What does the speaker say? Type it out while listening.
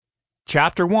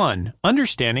Chapter 1: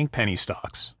 Understanding Penny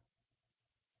Stocks.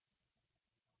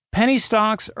 Penny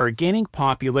stocks are gaining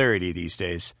popularity these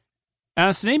days.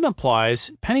 As the name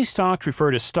implies, penny stocks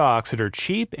refer to stocks that are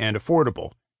cheap and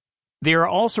affordable. They are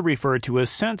also referred to as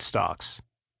cent stocks.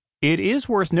 It is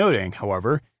worth noting,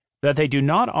 however, that they do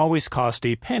not always cost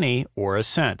a penny or a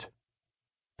cent.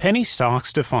 Penny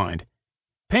stocks defined.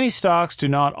 Penny stocks do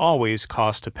not always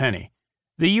cost a penny.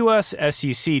 The U.S.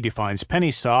 SEC defines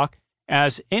penny stock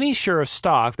as any share of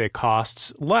stock that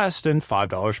costs less than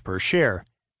 $5 per share.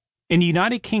 In the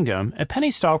United Kingdom, a penny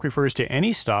stock refers to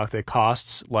any stock that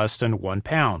costs less than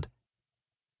 £1.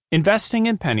 Investing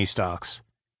in penny stocks.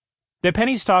 The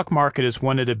penny stock market is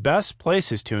one of the best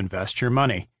places to invest your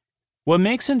money. What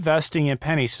makes investing in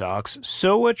penny stocks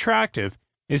so attractive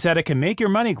is that it can make your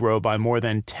money grow by more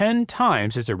than 10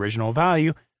 times its original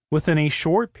value within a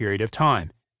short period of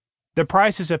time. The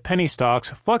prices of penny stocks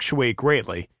fluctuate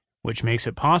greatly, which makes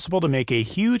it possible to make a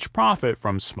huge profit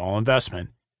from small investment.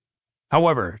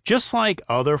 However, just like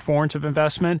other forms of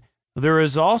investment, there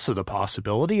is also the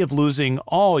possibility of losing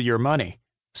all your money.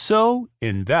 So,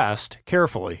 invest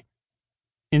carefully.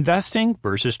 Investing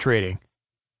versus trading.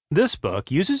 This book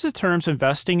uses the terms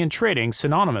investing and trading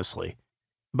synonymously.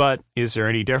 But is there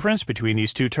any difference between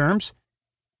these two terms?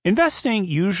 Investing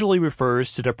usually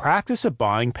refers to the practice of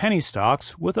buying penny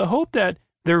stocks with the hope that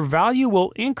their value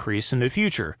will increase in the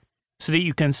future, so that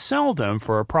you can sell them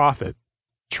for a profit.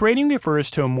 Trading refers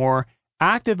to a more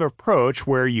active approach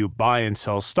where you buy and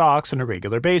sell stocks on a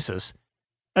regular basis.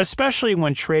 Especially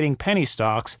when trading penny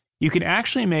stocks, you can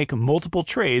actually make multiple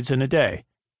trades in a day.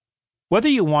 Whether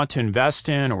you want to invest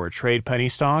in or trade penny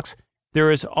stocks, there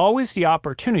is always the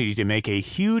opportunity to make a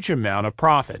huge amount of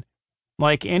profit.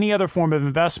 Like any other form of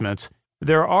investments,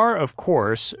 there are, of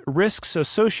course, risks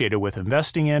associated with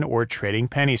investing in or trading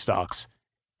penny stocks.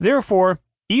 Therefore,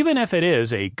 even if it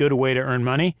is a good way to earn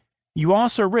money, you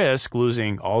also risk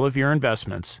losing all of your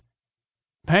investments.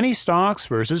 Penny stocks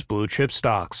versus blue chip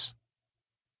stocks.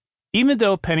 Even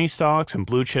though penny stocks and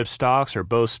blue chip stocks are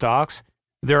both stocks,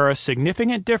 there are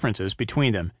significant differences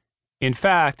between them. In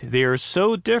fact, they are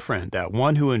so different that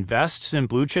one who invests in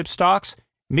blue chip stocks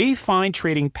may find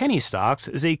trading penny stocks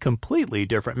is a completely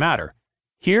different matter.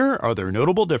 Here are their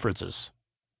notable differences.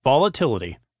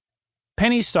 Volatility.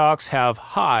 Penny stocks have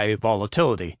high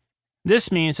volatility.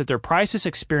 This means that their prices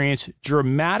experience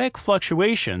dramatic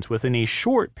fluctuations within a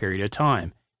short period of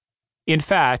time. In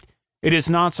fact, it is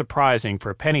not surprising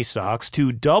for penny stocks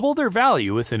to double their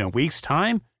value within a week's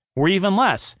time or even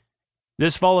less.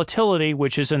 This volatility,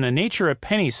 which is in the nature of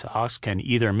penny stocks, can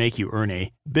either make you earn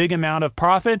a big amount of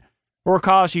profit or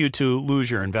cause you to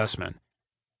lose your investment.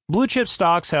 Blue chip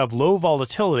stocks have low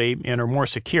volatility and are more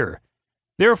secure.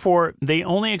 Therefore, they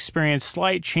only experience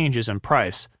slight changes in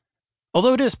price.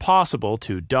 Although it is possible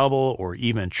to double or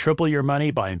even triple your money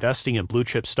by investing in blue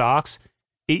chip stocks,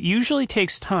 it usually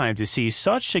takes time to see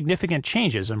such significant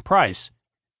changes in price.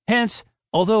 Hence,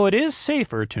 although it is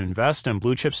safer to invest in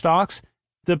blue chip stocks,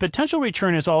 the potential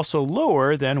return is also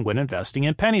lower than when investing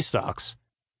in penny stocks.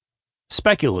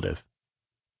 Speculative.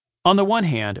 On the one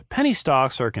hand, penny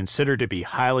stocks are considered to be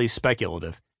highly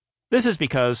speculative. This is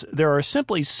because there are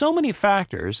simply so many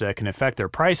factors that can affect their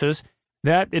prices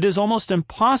that it is almost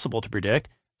impossible to predict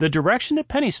the direction the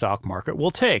penny stock market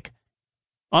will take.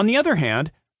 On the other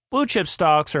hand, blue chip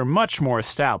stocks are much more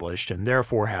established and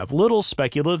therefore have little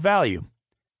speculative value.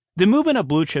 The movement of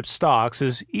blue chip stocks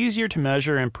is easier to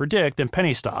measure and predict than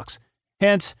penny stocks.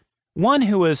 Hence, one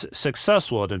who is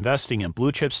successful at investing in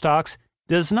blue chip stocks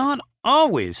does not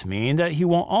always mean that he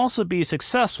will also be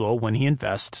successful when he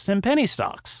invests in penny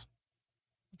stocks.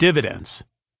 Dividends.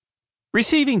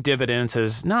 Receiving dividends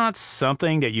is not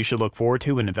something that you should look forward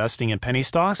to when investing in penny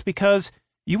stocks because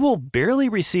you will barely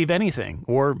receive anything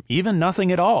or even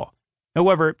nothing at all.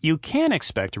 However, you can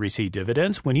expect to receive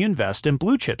dividends when you invest in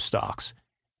blue chip stocks.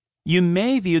 You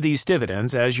may view these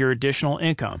dividends as your additional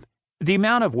income, the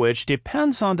amount of which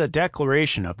depends on the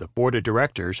declaration of the board of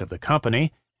directors of the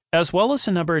company, as well as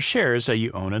the number of shares that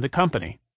you own in the company.